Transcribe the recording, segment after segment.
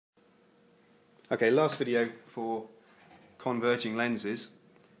Okay, last video for converging lenses.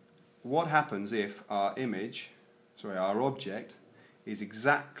 What happens if our our object is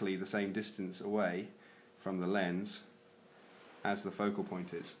exactly the same distance away from the lens as the focal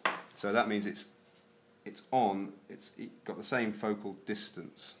point is? So that means it's got the same focal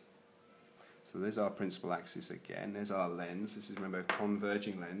distance. So there's our principal axis again, there's our lens. This is, remember, a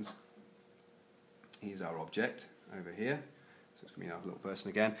converging lens. Here's our object over here. So it's going to be our little person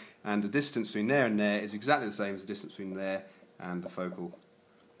again. And the distance between there and there is exactly the same as the distance between there and the focal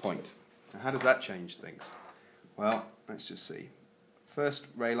point. Now, how does that change things? Well, let's just see. First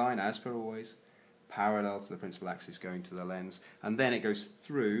ray line, as per always, parallel to the principal axis going to the lens, and then it goes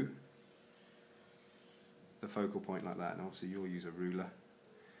through the focal point like that. And obviously you'll use a ruler.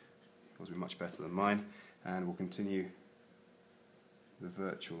 Yours will be much better than mine. And we'll continue the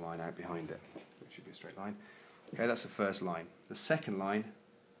virtual line out behind it. It should be a straight line. Okay, that's the first line. The second line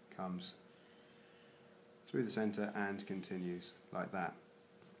comes through the centre and continues like that.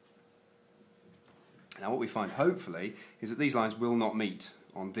 Now what we find, hopefully, is that these lines will not meet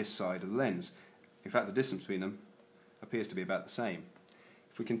on this side of the lens. In fact, the distance between them appears to be about the same.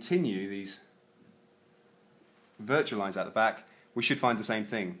 If we continue these virtual lines out the back, we should find the same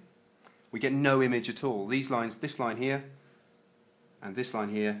thing. We get no image at all. These lines, this line here and this line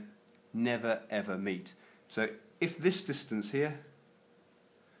here, never ever meet. So if this distance here,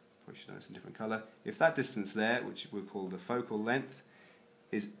 probably should know it's a different colour, if that distance there, which we'll call the focal length,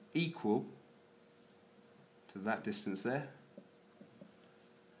 is equal to that distance there,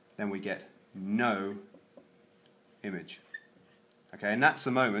 then we get no image. Okay, and that's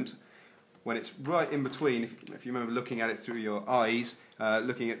the moment when it's right in between. If you remember looking at it through your eyes,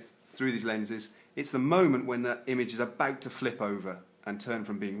 looking at through these lenses, it's the moment when the image is about to flip over and turn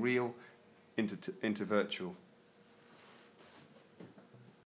from being real into virtual.